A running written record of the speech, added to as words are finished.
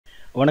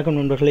வணக்கம்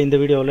நண்பர்களே, இந்த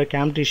வீடியோவில்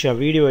Camtasia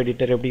வீடியோ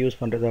எடிட்டர் எப்படி யூஸ்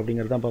பண்ணுறது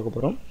அப்படிங்கிறது தான் பார்க்க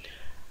போகிறோம்.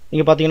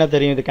 நீங்கள் பார்த்தீங்கன்னா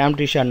தெரியும், இது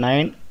Camtasia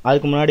 9.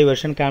 அதுக்கு முன்னாடி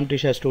வெர்ஷன்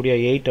Camtasia Studio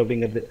 8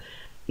 அப்படிங்கிறது.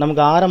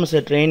 நமக்கு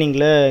ஆரம்பித்த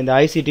ட்ரைனிங்கில் இந்த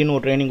ஐசிடின்னு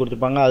ஒரு ட்ரைனிங்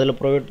கொடுத்துருப்பாங்க, அதில்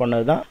ப்ரொவைட்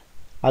பண்ணது தான்.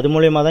 அது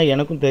மூலயமா தான்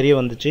எனக்கும் தெரிய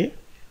வந்துச்சு.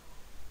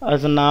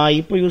 அது நான்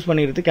இப்போ யூஸ்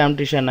பண்ணிக்கிறது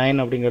Camtasia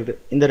 9 அப்படிங்கிறது.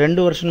 இந்த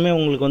 2 வருஷனுமே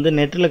உங்களுக்கு வந்து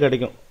நெட்டில்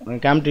கிடைக்கும்.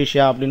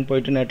 Camtasia அப்படின்னு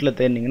போயிட்டு நெட்டில்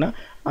தேடினீங்கன்னா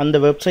அந்த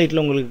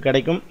வெப்சைட்டில் உங்களுக்கு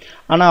கிடைக்கும்.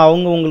 ஆனால்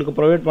அவங்க உங்களுக்கு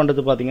ப்ரொவைட்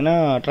பண்ணுறது பார்த்தீங்கன்னா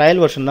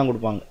ட்ரையல் வெர்ஷன் தான்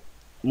கொடுப்பாங்க.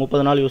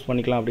 30 நாள் யூஸ்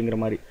பண்ணிக்கலாம் அப்படிங்கிற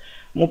மாதிரி.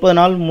 30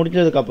 நாள்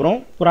முடிஞ்சதுக்கப்புறம்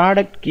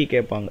ப்ராடக்ட் கீ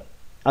கேட்பாங்க.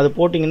 அது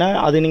போட்டிங்கன்னா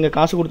அது நீங்கள்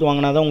காசு கொடுத்து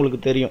வாங்கினா தான் உங்களுக்கு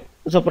தெரியும்.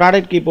 ஸோ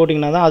ப்ராடக்ட் கீ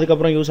போட்டிங்கன்னா தான்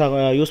அதுக்கப்புறம்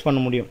யூஸ் பண்ண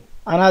முடியும்.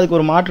 ஆனால் அதுக்கு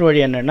ஒரு மாற்று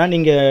வழி என்னென்னா,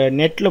 நீங்கள்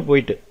நெட்டில்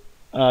போயிட்டு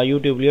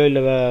யூடியூப்லேயோ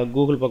இல்லை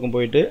கூகுள் பக்கம்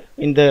போயிட்டு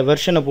இந்த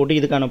வெர்ஷனை போட்டு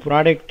இதுக்கான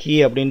ப்ராடக்ட் கீ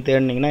அப்படின்னு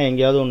தேடினீங்கன்னா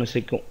எங்கேயாவது ஒன்று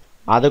சிக்கும்.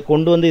 அதை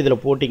கொண்டு வந்து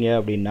இதில் போட்டிங்க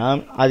அப்படின்னா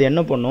அது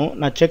என்ன பண்ணும்,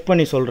 நான் செக்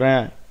பண்ணி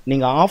சொல்கிறேன்,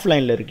 நீங்கள்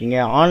ஆஃப்லைனில் இருக்கீங்க,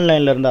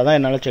 ஆன்லைனில் இருந்தால் தான்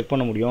என்னால் செக்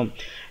பண்ண முடியும்,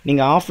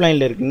 நீங்கள்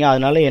ஆஃப்லைனில் இருக்கீங்க,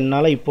 அதனால்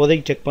என்னால்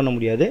இப்போதைக்கு செக் பண்ண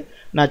முடியாது,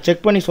 நான்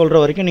செக் பண்ணி சொல்கிற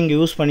வரைக்கும் நீங்கள்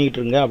யூஸ் பண்ணிகிட்டு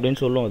இருங்க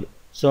அப்படின்னு சொல்லும் அது.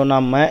 ஸோ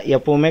நம்ம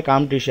எப்போவுமே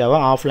Camtasiaவை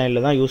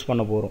ஆஃப்லைனில் தான் யூஸ்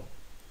பண்ண போகிறோம்,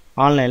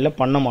 ஆன்லைனில்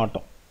பண்ண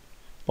மாட்டோம்.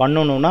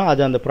 பண்ணணுன்னா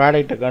அது அந்த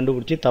ப்ராடக்டை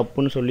கண்டுபிடிச்சி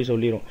தப்புன்னு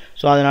சொல்லிடும்.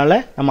 ஸோ அதனால்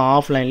நம்ம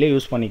ஆஃப்லைன்லேயே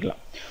யூஸ் பண்ணிக்கலாம்.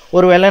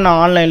 ஒருவேளை நான்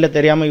ஆன்லைனில்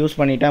தெரியாமல் யூஸ்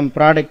பண்ணிட்டேன்,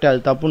 ப்ராடக்ட் அது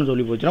தப்புன்னு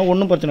சொல்லி போச்சுன்னா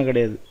ஒன்றும் பிரச்சனை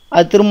கிடையாது.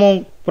 அது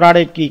திரும்பவும்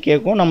ப்ராடக்ட் கீ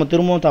கேட்கும், நம்ம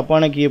திரும்பவும்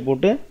தப்பான கீயை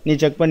போட்டு நீ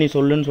செக் பண்ணி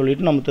சொல்லுன்னு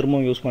சொல்லிவிட்டு நம்ம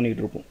திரும்பவும் யூஸ்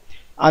பண்ணிகிட்டு இருப்போம்.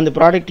 அந்த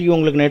ப்ராடக்ட் கீ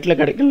உங்களுக்கு நெட்டில்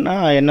கிடைக்கலன்னா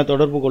என்ன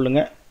தொடர்பு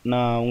கொள்ளுங்கள்,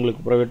 நான்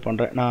உங்களுக்கு ப்ரொவைட்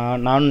பண்ணுறேன்.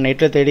 நானும்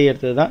நெட்டில் தேடி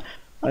எடுத்தது தான்.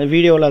 அந்த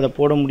வீடியோவில் அதை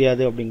போட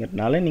முடியாது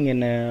அப்படிங்கிறதுனால நீங்கள்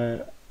என்ன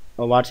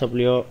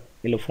வாட்ஸ்அப்லேயோ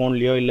இல்லை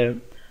ஃபோன்லேயோ இல்லை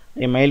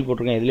என் மெயில்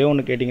போட்டிருக்கேன், எதுலேயோ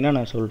ஒன்று கேட்டிங்கன்னா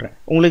நான் சொல்கிறேன்.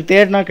 உங்களுக்கு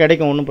தேடினா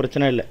கிடைக்கும், ஒன்றும்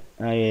பிரச்சனை இல்லை.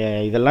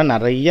 இதெல்லாம்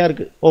நிறையா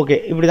இருக்குது. ஓகே,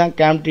 இப்படி தான்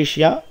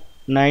Camtasia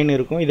 9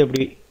 இருக்கும். இதை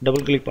இப்படி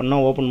டபுள் கிளிக்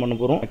பண்ணால் ஓப்பன் பண்ண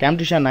போகிறோம்.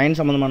 Camtasia 9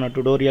 சம்மந்தமான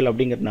டுடோரியல்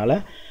அப்படிங்கிறதுனால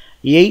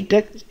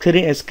 8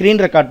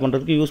 ஸ்க்ரீன் ரெக்கார்ட்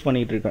பண்ணுறதுக்கு யூஸ்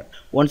பண்ணிகிட்டு இருக்கேன்.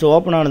 ஒன்ஸ்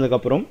ஓப்பன்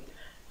ஆனதுக்கப்புறம்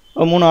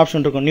 3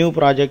 ஆப்ஷன் இருக்கும். நியூ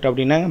ப்ராஜெக்ட்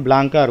அப்படின்னா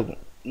பிளாங்காக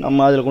இருக்கும்.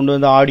 நம்ம அதில் கொண்டு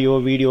வந்து ஆடியோ,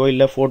 வீடியோ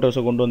இல்லை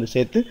ஃபோட்டோஸை கொண்டு வந்து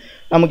சேர்த்து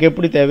நமக்கு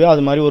எப்படி தேவையோ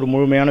அது மாதிரி ஒரு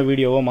முழுமையான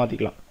வீடியோவாக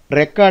மாற்றிக்கலாம்.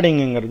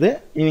 ரெக்கார்டிங்குங்கிறது,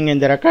 நீங்கள்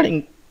இந்த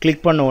ரெக்கார்டிங்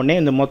கிளிக் பண்ண உடனே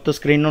இந்த மொத்த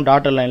ஸ்க்ரீனும்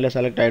டாட்டர் லைனில்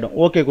செலக்ட் ஆகிடும்.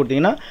 ஓகே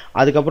கொடுத்தீங்கன்னா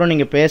அதுக்கப்புறம்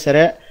நீங்கள் பேசுகிற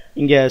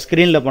இங்கே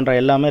ஸ்க்ரீனில் பண்ணுற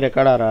எல்லாமே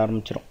ரெக்கார்ட் ஆக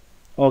ஆரம்பிச்சிடும்.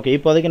 ஓகே,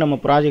 இப்போதைக்கு நம்ம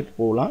ப்ராஜெக்ட்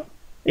போகலாம்.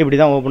 இப்படி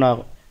தான் ஓப்பன்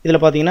ஆகும். இதில்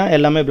பார்த்தீங்கன்னா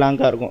எல்லாமே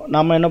பிளாங்காக இருக்கும்.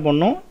 நம்ம என்ன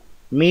பண்ணணும்,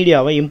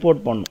 மீடியாவை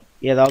இம்போர்ட் பண்ணணும்.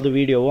 ஏதாவது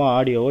வீடியோவோ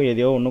ஆடியோவோ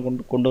எதையோ ஒன்று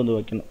கொண்டு வந்து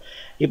வைக்கணும்.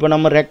 இப்போ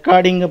நம்ம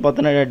ரெக்கார்டிங்கை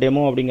பற்றின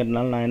டெமோ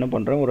அப்படிங்கிறதுனால நான் என்ன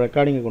பண்ணுறேன், ஒரு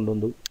ரெக்கார்டிங்கை கொண்டு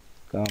வந்து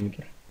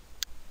காமிக்கிறேன்.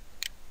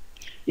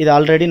 இது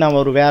ஆல்ரெடி நான்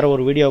வேறு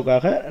ஒரு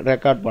வீடியோவுக்காக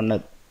ரெக்கார்ட்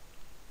பண்ணது.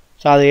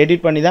 ஸோ அதை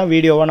எடிட் பண்ணி தான்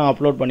வீடியோவாக நான்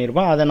அப்லோட்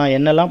பண்ணியிருப்பேன். அதை நான்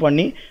என்னெல்லாம்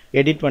பண்ணி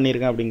எடிட்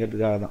பண்ணியிருக்கேன்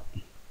அப்படிங்கிறதுக்காக தான்.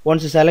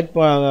 ஒன்ஸ்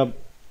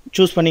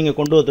சூஸ் பண்ணி இங்கே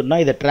கொண்டு வந்துட்டோம்னா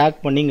இதை ட்ராக்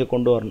பண்ணி இங்கே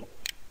கொண்டு வரணும்.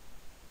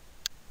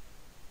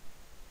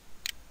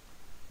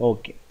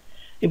 ஓகே,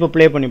 இப்போ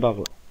ப்ளே பண்ணி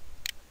பார்க்கலாம்.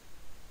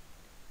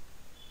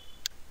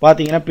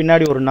 பார்த்தீங்கன்னா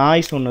பின்னாடி ஒரு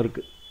நாய்ஸ் ஒன்று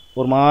இருக்குது,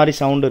 ஒரு மாதிரி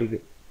சவுண்டு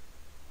இருக்குது.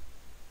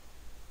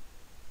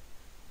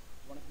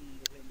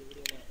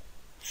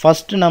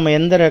 ஃபஸ்ட்டு நம்ம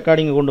எந்த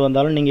ரெக்கார்டிங்கை கொண்டு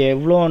வந்தாலும் நீங்கள்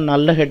எவ்வளோ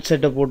நல்ல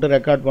ஹெட்செட்டை போட்டு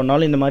ரெக்கார்ட்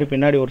பண்ணாலும் இந்த மாதிரி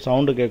பின்னாடி ஒரு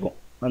சவுண்டு கேட்கும்.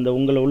 அந்த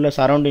உங்களை உள்ள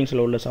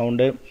சரௌண்டிங்ஸில் உள்ள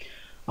சவுண்டு,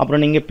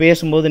 அப்புறம் நீங்கள்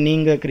பேசும்போது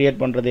நீங்கள் க்ரியேட்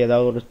பண்ணுறது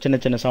ஏதாவது ஒரு சின்ன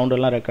சின்ன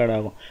சவுண்டெல்லாம் ரெக்கார்ட்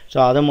ஆகும். ஸோ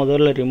அதை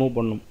முதல்ல ரிமூவ்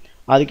பண்ணணும்.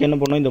 அதுக்கு என்ன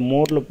பண்ணணும், இந்த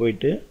மோடில்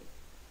போயிட்டு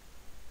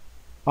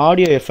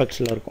ஆடியோ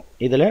எஃபெக்ட்ஸில் இருக்கும்,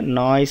 இதில்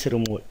நாய்ஸ்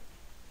ரிமூவல்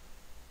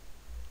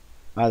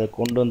அதை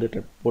கொண்டு வந்துட்டு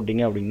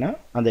போட்டிங்க அப்படின்னா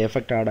அந்த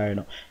எஃபெக்ட் ஆட்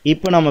ஆகிடும்.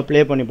 இப்போ நம்ம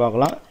ப்ளே பண்ணி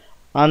பார்க்கலாம்.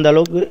 அந்த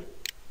அளவுக்கு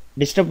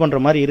டிஸ்டர்ப் பண்ணுற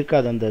மாதிரி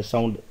இருக்காது அந்த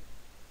சவுண்டு.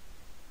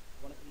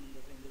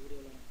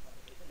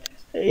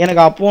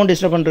 எனக்கு அப்போவும்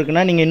டிஸ்டர்ப்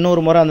பண்ணிருக்குன்னா நீங்கள்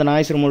இன்னொரு முறை அந்த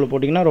நாய்ஸ் ரிமூவல்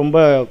போட்டிங்கன்னா ரொம்ப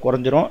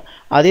குறைஞ்சிரும்.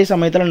 அதே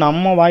சமயத்தில்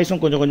நம்ம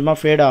வாய்ஸும் கொஞ்சம் கொஞ்சமாக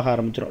ஃபேட் ஆக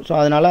ஆரம்பிச்சிடும். ஸோ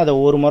அதனால் அதை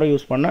ஒரு முறை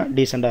யூஸ் பண்ணால்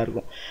டீசெண்டாக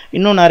இருக்கும்.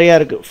 இன்னும் நிறையா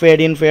இருக்குது.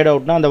 ஃபேட் இன் ஃபேட்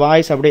அவுட்னா அந்த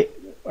வாய்ஸ் அப்படியே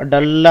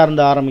டல்லாக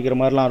இருந்து ஆரம்பிக்கிற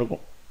மாதிரிலாம்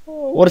இருக்கும்.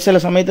 ஒரு சில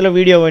சமயத்தில்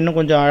வீடியோவை இன்னும்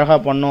கொஞ்சம் அழகாக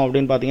பண்ணோம்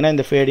அப்படின்னு பார்த்தீங்கன்னா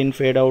இந்த ஃபேட் இன்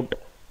ஃபேட் அவுட்,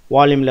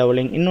 வால்யூம்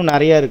லெவலிங், இன்னும்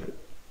நிறையா இருக்குது.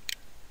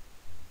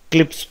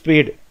 கிளிப்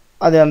ஸ்பீடு,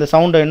 அது அந்த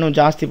சவுண்டை இன்னும்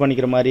ஜாஸ்தி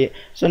பண்ணிக்கிற மாதிரி.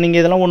 ஸோ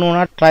நீங்கள் இதெல்லாம்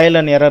ஒன்று ட்ரையல்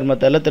அண்ட் எரர்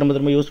மெத்தடில் திரும்ப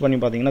திரும்ப யூஸ் பண்ணி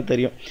பார்த்தீங்கன்னா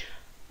தெரியும்.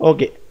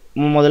 ஓகே,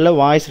 முதல்ல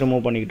வாய்ஸ்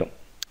ரிமூவ் பண்ணிக்கிட்டோம்.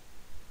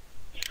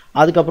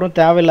 அதுக்கப்புறம்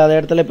தேவையில்லாத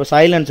இடத்துல இப்போ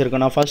சைலன்ஸ்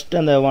இருக்கும். நான்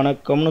ஃபஸ்ட்டு அந்த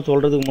வணக்கம்னு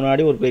சொல்கிறதுக்கு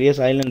முன்னாடி ஒரு பெரிய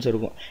சைலன்ஸ்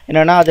இருக்கும்.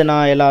 என்னென்னா அது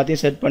நான்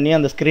எல்லாத்தையும் செட் பண்ணி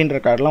அந்த ஸ்க்ரீன்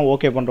ரெக்கார்டெலாம்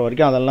ஓகே பண்ணுற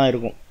வரைக்கும் அதெல்லாம்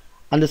இருக்கும்.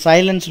 அந்த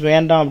சைலன்ஸ்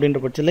வேண்டாம் அப்படின்ற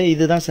பட்சத்தில்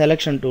இதுதான்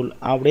செலெக்ஷன் டூல்.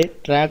 அப்படியே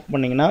ட்ராக்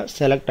பண்ணிங்கன்னா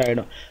செலக்ட்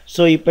ஆகிடும்.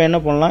 ஸோ இப்போ என்ன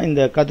பண்ணலாம்,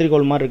 இந்த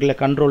கத்திரிக்கோள் மாதிரி இருக்குல்ல,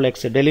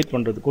 Ctrl+X டெலீட்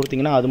பண்ணுறது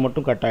கொடுத்திங்கன்னா அது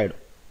மட்டும் கட்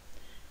ஆகிடும்.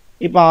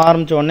 இப்போ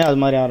ஆரம்பித்த உடனே அது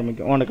மாதிரி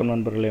ஆரம்பிக்கும், வணக்கம்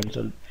நண்பர்களேன்னு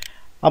சொல்லி.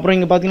 அப்புறம்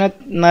இங்கே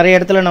பார்த்தீங்கன்னா நிறைய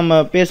இடத்துல நம்ம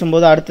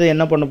பேசும்போது அடுத்து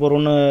என்ன பண்ண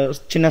போகிறோன்னு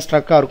சின்ன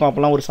ஸ்ட்ரக்காக இருக்கும்.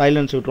 அப்போல்லாம் ஒரு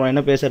சைலன்ஸ் விட்டுருவோம்,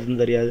 என்ன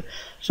பேசுறதுன்னு தெரியாது.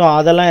 ஸோ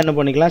அதெல்லாம் என்ன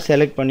பண்ணிக்கலாம்,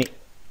 செலக்ட் பண்ணி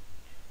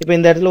இப்போ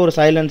இந்த இடத்துல ஒரு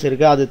சைலன்ஸ்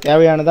இருக்குது. அது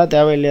தேவையானதா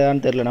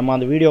தேவையில்லையான்னு தெரியல, நம்ம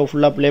அந்த வீடியோ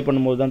ஃபுல்லாக ப்ளே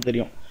பண்ணும்போது தான்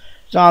தெரியும்.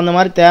 ஸோ அந்த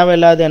மாதிரி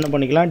தேவையில்லாத என்ன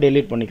பண்ணிக்கலாம்,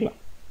 டெலீட் பண்ணிக்கலாம்.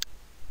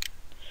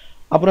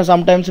 அப்புறம்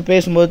சம்டைம்ஸ்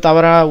பேசும்போது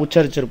தவறாக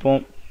உச்சரிச்சிருப்போம்,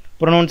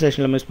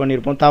 ப்ரொனவுன்சேஷனில் மிஸ்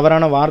பண்ணியிருப்போம்,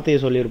 தவறான வார்த்தையை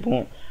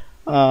சொல்லியிருப்போம்,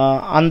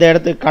 அந்த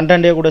இடத்துக்கு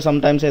கண்டென்ட்டே கூட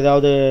சம்டைம்ஸ்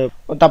ஏதாவது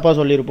தப்பாக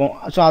சொல்லியிருப்போம்.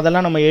 ஸோ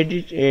அதெல்லாம் நம்ம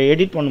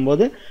எடிட்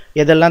பண்ணும்போது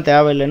எதெல்லாம்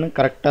தேவையில்லைன்னு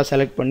கரெக்டாக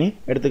செலக்ட் பண்ணி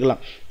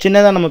எடுத்துக்கலாம்.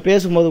 சின்னதாக நம்ம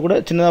பேசும்போது கூட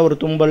சின்னதாக ஒரு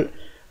தும்பல்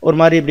ஒரு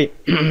மாதிரி இப்படி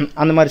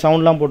அந்த மாதிரி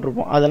சவுண்ட்லாம்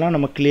போட்டிருப்போம். அதெல்லாம்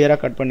நம்ம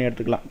கிளியராக கட் பண்ணி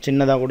எடுத்துக்கலாம்,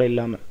 சின்னதாக கூட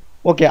இல்லாமல்.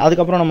 ஓகே,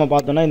 அதுக்கப்புறம் நம்ம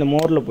பார்த்தோன்னா இந்த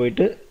மோரில்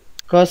போயிட்டு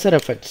கர்சர்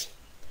எஃபெக்ட்ஸ்.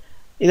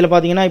 இதில்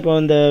பார்த்தீங்கன்னா இப்போ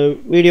இந்த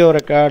வீடியோ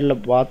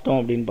ரெக்கார்டில் பார்த்தோம்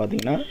அப்படின்னு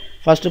பார்த்தீங்கன்னா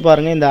ஃபஸ்ட்டு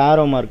பாருங்கள், இந்த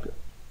ஆரோ மார்க்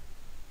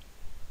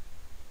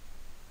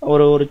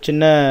ஒரு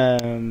சின்ன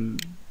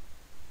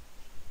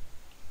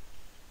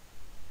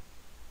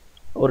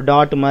ஒரு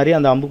டாட் மாதிரி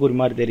அந்த அம்புக்குறி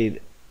மாதிரி தெரியுது.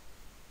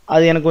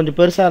 அது எனக்கு கொஞ்சம்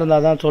பெருசாக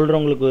இருந்தால் தான்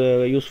சொல்கிறவங்களுக்கு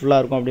யூஸ்ஃபுல்லாக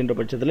இருக்கும் அப்படின்ற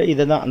பட்சத்தில்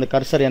இதை தான் அந்த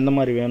கர்சர் எந்த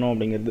மாதிரி வேணும்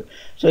அப்படிங்கிறது.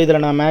 ஸோ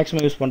இதில் நான்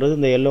மேக்ஸிமம் யூஸ் பண்ணுறது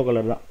இந்த எல்லோ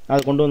கலர் தான்.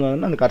 அது கொண்டு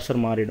வந்ததுன்னா அந்த கர்சர்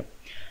மாறிடும்.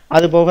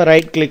 அது போக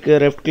ரைட் கிளிக்கு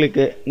லெஃப்ட்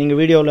கிளிக்கு, நீங்கள்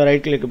வீடியோவில்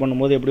ரைட் கிளிக்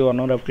பண்ணும்போது எப்படி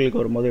வரணும், லெஃப்ட் கிளிக்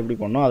வரும்போது எப்படி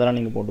பண்ணணும், அதெல்லாம்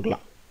நீங்கள்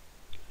போட்டுக்கலாம்.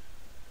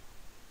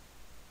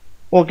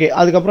 ஓகே,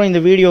 அதுக்கப்புறம் இந்த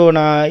வீடியோ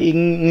நான்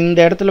இந்த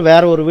இடத்துல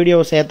வேறு ஒரு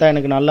வீடியோவை சேர்த்தா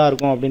எனக்கு நல்லா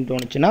இருக்கும் அப்படின்னு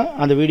தோணுச்சுன்னா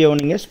அந்த வீடியோவை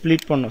நீங்கள்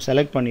ஸ்ப்ளிட் பண்ணணும்.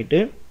 செலக்ட் பண்ணிவிட்டு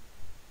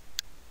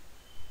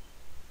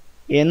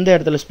எந்த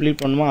இடத்துல ஸ்ப்ளிட்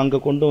பண்ணுமோ அங்கே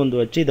கொண்டு வந்து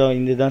வச்சு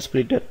இதுதான்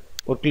ஸ்ப்ளிட்டர்.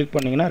 ஒரு கிளிக்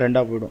பண்ணிங்கன்னா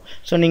ரெண்டாக போய்டும்.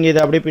 ஸோ நீங்கள்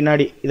இதை அப்படியே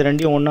பின்னாடி இது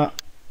ரெண்டையும் ஒன்றா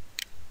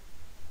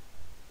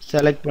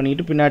செலக்ட்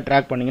பண்ணிவிட்டு பின்னாடி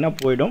ட்ராக் பண்ணிங்கன்னா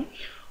போய்டும்.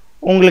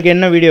 உங்களுக்கு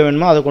என்ன வீடியோ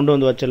வேணுமோ அதை கொண்டு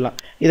வந்து வச்சிடலாம்.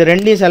 இதை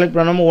ரெண்டையும் செலக்ட்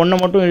பண்ணாமல் ஒன்றை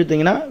மட்டும்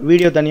இழுத்திங்கன்னா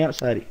வீடியோ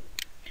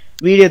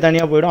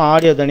தனியாக போய்டும்,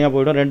 ஆடியோ தனியாக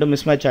போய்டும், ரெண்டும்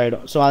மிஸ்மேட்ச்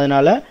ஆகிடும். ஸோ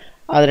அதனால்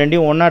அது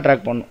ரெண்டையும் ஒன்றா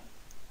ட்ராக் பண்ணும்.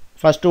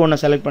 ஃபஸ்ட்டு ஒன்றை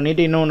செலக்ட்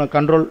பண்ணிவிட்டு இன்னொன்று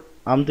கண்ட்ரோல்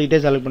அமுத்திக்கிட்டே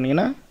செலக்ட்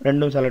பண்ணிங்கன்னா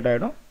ரெண்டும் செலக்ட்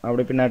ஆகிடும்.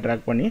 அப்படி பின்னாடி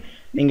ட்ராக் பண்ணி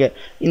நீங்கள்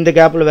இந்த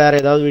கேப்பில் வேறு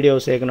ஏதாவது வீடியோ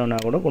சேர்க்கணுன்னா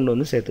கூட கொண்டு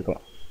வந்து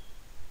சேர்த்துக்கலாம்.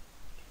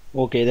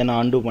 ஓகே, இதை நான்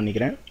அன்டூ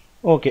பண்ணிக்கிறேன்.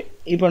 ஓகே,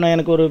 இப்போ நான்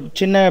எனக்கு ஒரு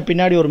சின்ன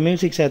பின்னாடி ஒரு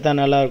மியூசிக் சேர்த்தா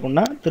நல்லா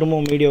இருக்கும்னா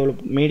திரும்பவும்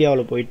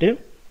மீடியாவில் போயிட்டு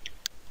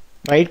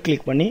ரைட்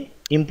கிளிக் பண்ணி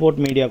இம்போர்ட்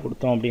மீடியா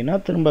கொடுத்தோம் அப்படின்னா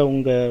திரும்ப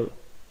உங்கள்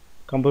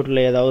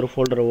கம்ப்யூட்டரில் ஏதாவது ஒரு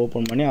ஃபோல்டரை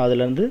ஓப்பன் பண்ணி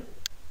அதுலேருந்து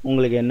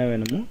உங்களுக்கு என்ன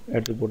வேணுமோ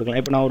எடுத்து போட்டுக்கலாம்.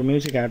 இப்போ நான் ஒரு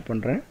மியூசிக் ஆட்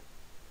பண்ணுறேன்.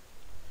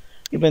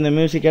 இப்போ இந்த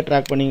மியூசிக்கை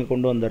ட்ராக் பண்ணி இங்கே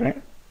கொண்டு வந்துடுறேன்,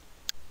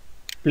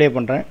 ப்ளே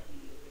பண்ணுறேன்.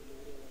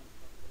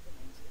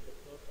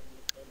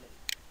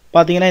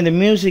 பார்த்தீங்கன்னா இந்த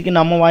மியூசிக்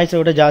நம்ம வாய்ஸை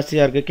விட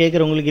ஜாஸ்தியாக இருக்குது,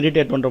 கேட்குறவங்களுக்கு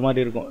இரிட்டேட் பண்ணுற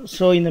மாதிரி இருக்கும்.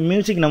 ஸோ இந்த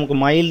மியூசிக் நமக்கு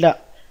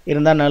மைல்டாக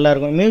இருந்தால்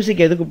நல்லாயிருக்கும்.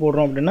 மியூசிக் எதுக்கு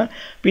போடுறோம் அப்படின்னா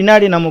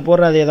பின்னாடி நம்ம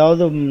போடுற அது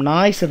ஏதாவது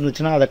நாய்ஸ்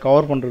இருந்துச்சுன்னா அதை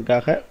கவர்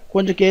பண்ணுறதுக்காக,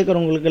 கொஞ்சம்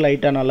கேட்குறவங்களுக்கு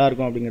லைட்டாக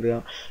நல்லாயிருக்கும்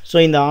அப்படிங்கிறதுக்காக. ஸோ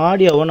இந்த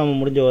ஆடியோவை நம்ம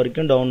முடிஞ்ச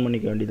வரைக்கும் டவுன்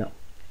பண்ணிக்க வேண்டியதான்.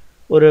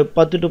 ஒரு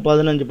 10 to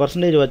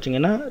 15%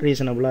 வச்சிங்கன்னா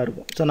ரீசனபுளாக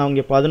இருக்கும். ஸோ நான்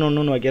இங்கே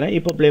 11ன்னு வைக்கிறேன்.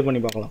 இப்போ ப்ளே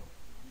பண்ணி பார்க்கலாம்.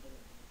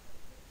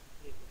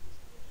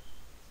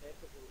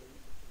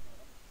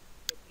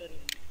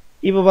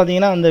 இப்போ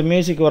பார்த்தீங்கன்னா அந்த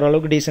மியூசிக்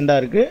ஓரளவுக்கு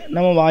டீசெண்டாக இருக்குது,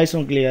 நம்ம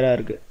வாய்ஸும் கிளியராக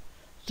இருக்குது.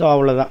 ஸோ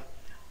அவ்வளோதான்.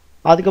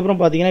 அதுக்கப்புறம்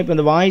பார்த்தீங்கன்னா இப்போ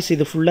இந்த வாய்ஸ்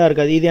இது ஃபுல்லாக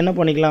இருக்காது. இது என்ன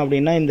பண்ணிக்கலாம்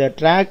அப்படின்னா இந்த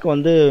ட்ராக்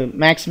வந்து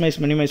மேக்ஸிமைஸ்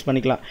மினிமைஸ்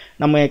பண்ணிக்கலாம்.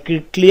 நம்ம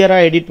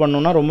கிளியராக எடிட்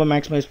பண்ணோன்னா ரொம்ப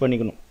மேக்ஸிமைஸ்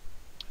பண்ணிக்கணும்,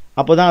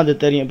 அப்போ தான் அது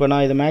தெரியும். இப்போ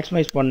நான் இதை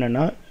மேக்ஸிமைஸ்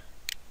பண்ணேன்னா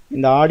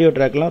இந்த ஆடியோ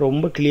ட்ராக்லாம்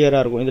ரொம்ப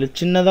கிளியராக இருக்கும். இதில்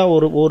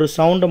சின்னதாக ஒரு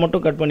சவுண்டை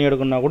மட்டும் கட் பண்ணி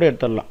எடுக்கணுன்னா கூட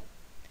எடுத்துடலாம்.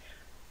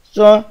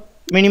 ஸோ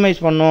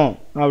மினிமைஸ் பண்ணோம்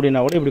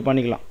அப்படின்னா கூட இப்படி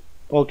பண்ணிக்கலாம்.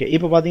 ஓகே,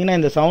 இப்போ பார்த்தீங்கன்னா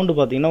இந்த சவுண்டு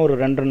பார்த்தீங்கன்னா ஒரு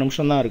 2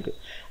 நிமிஷம் தான் இருக்குது.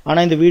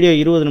 ஆனால் இந்த வீடியோ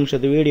 20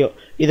 நிமிஷத்து வீடியோ.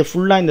 இது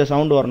ஃபுல்லாக இந்த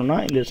சவுண்டு வரணும்னா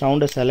இந்த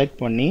சவுண்டை செலக்ட்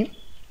பண்ணி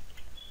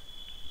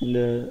இந்த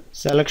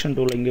செலெக்ஷன்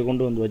டூலை இங்கே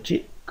கொண்டு வந்து வச்சு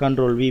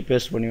கண்ட்ரோல் வி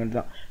பேஸ்ட் பண்ணி வேண்டியது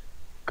தான்.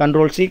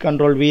 கண்ட்ரோல் சி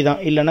கண்ட்ரோல் வி தான்.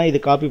 இல்லைனா இது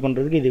காப்பி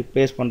பண்ணுறதுக்கு இது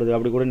பேஸ்ட் பண்ணுறது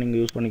அப்படி கூட நீங்கள்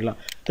யூஸ் பண்ணிக்கலாம்.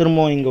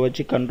 திரும்பவும் இங்கே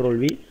வச்சு கண்ட்ரோல்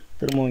வி,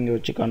 திரும்பவும் இங்கே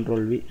வச்சு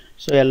கண்ட்ரோல் வி.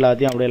 ஸோ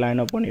எல்லாத்தையும் அப்படியே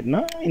லைன் அப்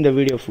பண்ணிட்டோம்னா இந்த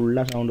வீடியோ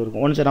ஃபுல்லாக சவுண்டு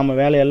இருக்கும். ஒன்ஸ் நம்ம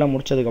வேலையெல்லாம்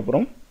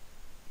முடிச்சதுக்கப்புறம்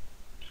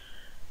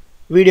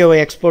வீடியோவை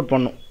எக்ஸ்போர்ட்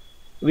பண்ணும்,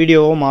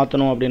 வீடியோவை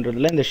மாற்றணும்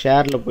அப்படின்றதுல இந்த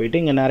ஷேரில் போயிட்டு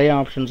இங்கே நிறைய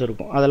ஆப்ஷன்ஸ்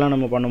இருக்கும். அதெல்லாம்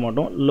நம்ம பண்ண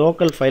மாட்டோம்.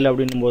 லோக்கல் ஃபைல்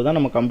அப்படின்னும் போது தான்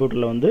நம்ம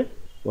கம்ப்யூட்டரில் வந்து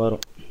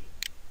வரும்.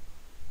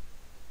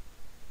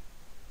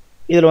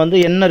 இதில் வந்து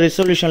என்ன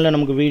ரெசல்யூஷனில்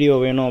நமக்கு வீடியோ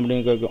வேணும்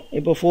அப்படின்னு கேட்கும்.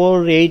 இப்போ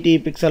 480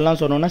 பிக்சல்லாம்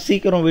சொன்னோன்னா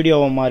சீக்கிரம்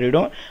வீடியோவை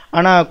மாறிடும்.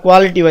 ஆனால்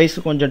குவாலிட்டி வைஸ்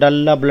கொஞ்சம்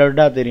டல்லாக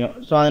பிளட்டாக தெரியும்.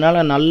 ஸோ அதனால்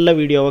நல்ல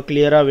வீடியோவை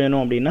கிளியராக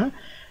வேணும் அப்படின்னா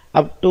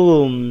அப் டு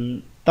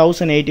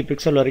 1080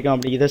 பிக்சல் வரைக்கும்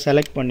அப்படி இதை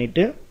செலக்ட்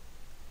பண்ணிவிட்டு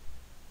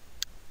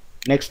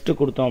நெக்ஸ்ட்டு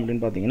கொடுத்தோம்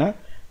அப்படின்னு பார்த்தீங்கன்னா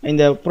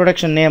இந்த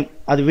ப்ரொடக்ஷன் நேம்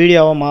அது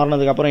வீடியோவாக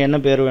மாறினதுக்கப்புறம் என்ன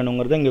பேர்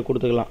வேணுங்கிறத இங்கே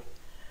கொடுத்துக்கலாம்.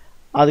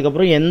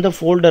 அதுக்கப்புறம் எந்த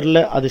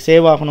ஃபோல்டரில் அது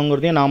சேவ்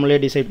ஆகணுங்கிறதையும் நாமளே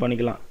டிசைட்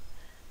பண்ணிக்கலாம்.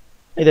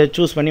 இதை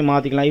சூஸ் பண்ணி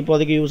மாற்றிக்கலாம்.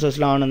 இப்போதைக்கு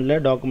யூசர்ஸ்லாம் ஆனதில்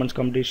டாக்குமெண்ட்ஸ்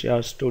கம்ப்ளீஷா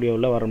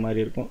ஸ்டூடியோவில் வர மாதிரி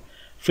இருக்கும்.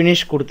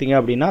 ஃபினிஷ் கொடுத்தீங்க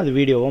அப்படின்னா அது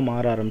வீடியோவை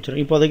மாற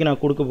ஆரம்பிச்சிடும். இப்போதைக்கு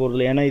நான் கொடுக்க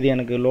போகிறதில்ல, ஏன்னா இது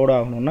எனக்கு லோட்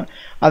ஆகணும்னா.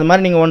 அது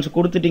மாதிரி நீங்கள் ஒன்ஸ்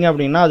கொடுத்துட்டிங்க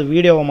அப்படின்னா அது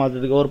வீடியோவை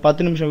மாற்றுறதுக்கு ஒரு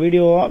 10 நிமிஷம்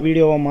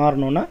வீடியோவாக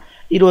மாறணுன்னா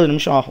 20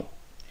 நிமிஷம் ஆகும்.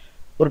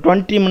 ஒரு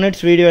 20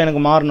 மினிட்ஸ் வீடியோ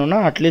எனக்கு மாறணுன்னா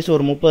அட்லீஸ்ட்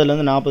ஒரு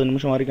 30லேருந்து 40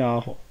 நிமிஷம் வரைக்கும்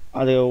ஆகும்.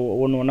 அது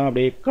ஒன்று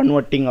அப்படியே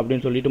கன்வெர்ட்டிங்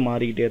அப்படின்னு சொல்லிட்டு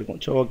மாறிக்கிட்டே இருக்கும்.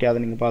 ஸோ ஓகே, அதை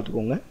நீங்கள்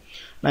பார்த்துக்கோங்க.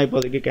 நான்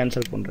இப்போதைக்கு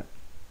கேன்சல் பண்ணுறேன்.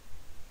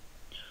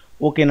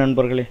 ஓகே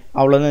நண்பர்களே,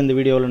 அவ்வளோதான் இந்த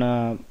வீடியோவில்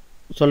நான்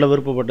சொல்ல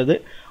விருப்பப்பட்டது.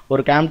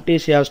 ஒரு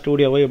Camtasia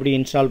ஸ்டூடியோவை எப்படி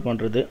இன்ஸ்டால்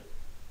பண்ணுறது,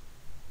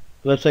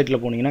 வெப்சைட்டில்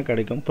போனீங்கன்னா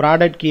கிடைக்கும்.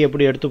 ப்ராடக்ட் கீ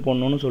எப்படி எடுத்து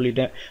போடணுன்னு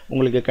சொல்லிட்டேன்.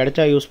 உங்களுக்கு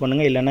கிடைச்சா யூஸ்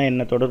பண்ணுங்கள், இல்லைனா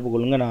என்ன தொடர்பு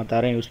கொள்ளுங்கள், நான்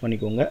தரேன், யூஸ்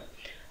பண்ணிக்கோங்க.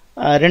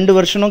 2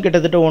 வருஷனும்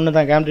கிட்டத்தட்ட ஒன்று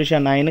தான்.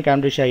 Camtasia 9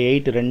 Camtasia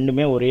 8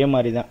 ரெண்டுமே ஒரே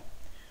மாதிரி தான்.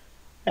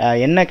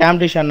 என்ன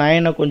Camtasia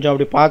 9 கொஞ்சம்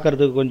அப்படி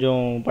பார்க்கறதுக்கு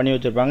கொஞ்சம் பண்ணி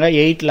வச்சுருப்பாங்க.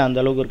 8ல்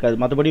அந்த அளவுக்கு இருக்காது.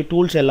 மற்றபடி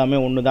டூல்ஸ் எல்லாமே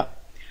ஒன்று தான்.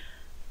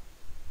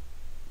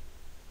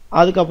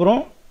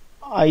 அதுக்கப்புறம்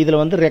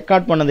இதில் வந்து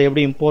ரெக்கார்ட் பண்ணதை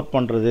எப்படி இம்போர்ட்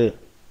பண்ணுறது.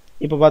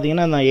 இப்போ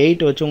பார்த்தீங்கன்னா நான்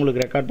 8 வச்சு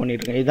உங்களுக்கு ரெக்கார்ட்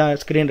பண்ணிட்டுருக்கேன். இதுதான்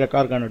ஸ்க்ரீன்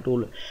ரெக்கார்டுக்கான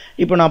டூல்.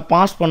 இப்போ நான்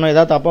பாஸ் பண்ண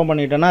ஏதாவது தப்பாக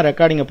பண்ணிட்டேன்னா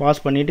ரெக்கார்டிங்கை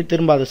பாஸ் பண்ணிவிட்டு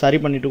திரும்ப அதை சரி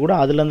பண்ணிவிட்டு கூட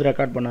அதுலேருந்து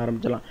ரெக்கார்ட் பண்ண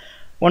ஆரம்பிச்சிடலாம்.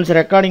 ஒன்ஸ்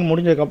ரெக்கார்டிங்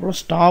முடிஞ்சதுக்கப்புறம்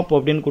ஸ்டாப்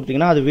அப்படின்னு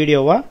கொடுத்தீங்கன்னா அது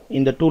வீடியோவாக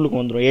இந்த டூலுக்கு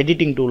வந்துடும்,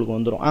 எடிட்டிங் டூலுக்கு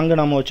வந்துடும். அங்கே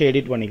நம்ம வச்சு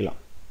எடிட் பண்ணிக்கலாம்.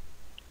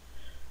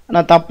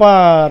 நான்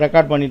தப்பாக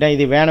ரெக்கார்ட் பண்ணிட்டேன்,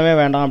 இது வேணவே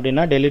வேண்டாம்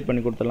அப்படின்னா டெலீட்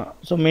பண்ணி கொடுத்துடலாம்.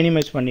 ஸோ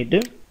மினிமைஸ் பண்ணிவிட்டு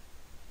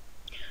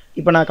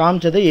இப்போ நான்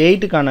காமிச்சது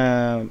 8க்கான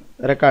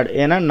ரெக்கார்டு.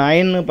 ஏன்னா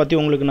 9 பற்றி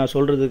உங்களுக்கு நான்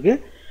சொல்கிறதுக்கு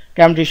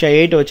Camtasia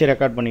 8 வச்சு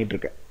ரெக்கார்ட்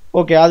பண்ணிகிட்ருக்கேன்.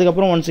 ஓகே,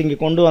 அதுக்கப்புறம் ஒன்ஸ் இங்கே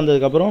கொண்டு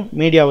வந்ததுக்கப்புறம்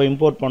மீடியாவை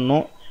இம்போர்ட்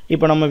பண்ணணும்.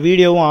 இப்போ நம்ம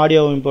வீடியோவும்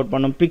ஆடியோவும் இம்போர்ட்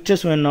பண்ணணும்.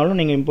 பிக்சர்ஸ் வேணுனாலும்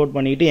நீங்கள் இம்போர்ட்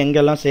பண்ணிக்கிட்டு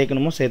எங்கெல்லாம்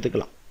சேர்க்கணுமோ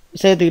சேர்த்துக்கலாம்.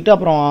 சேர்த்துக்கிட்டு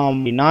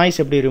அப்புறம்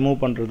நாய்ஸ் எப்படி ரிமூவ்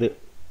பண்ணுறது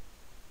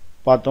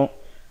பார்த்தோம்,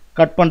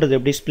 கட் பண்ணுறது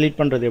எப்படி, ஸ்ப்ளிட்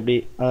பண்ணுறது எப்படி,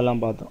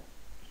 அதெல்லாம் பார்த்தோம்.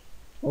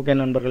 ஓகே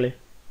நண்பர்களே,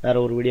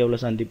 வேறு ஒரு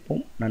வீடியோவில்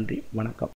சந்திப்போம். நன்றி, வணக்கம்.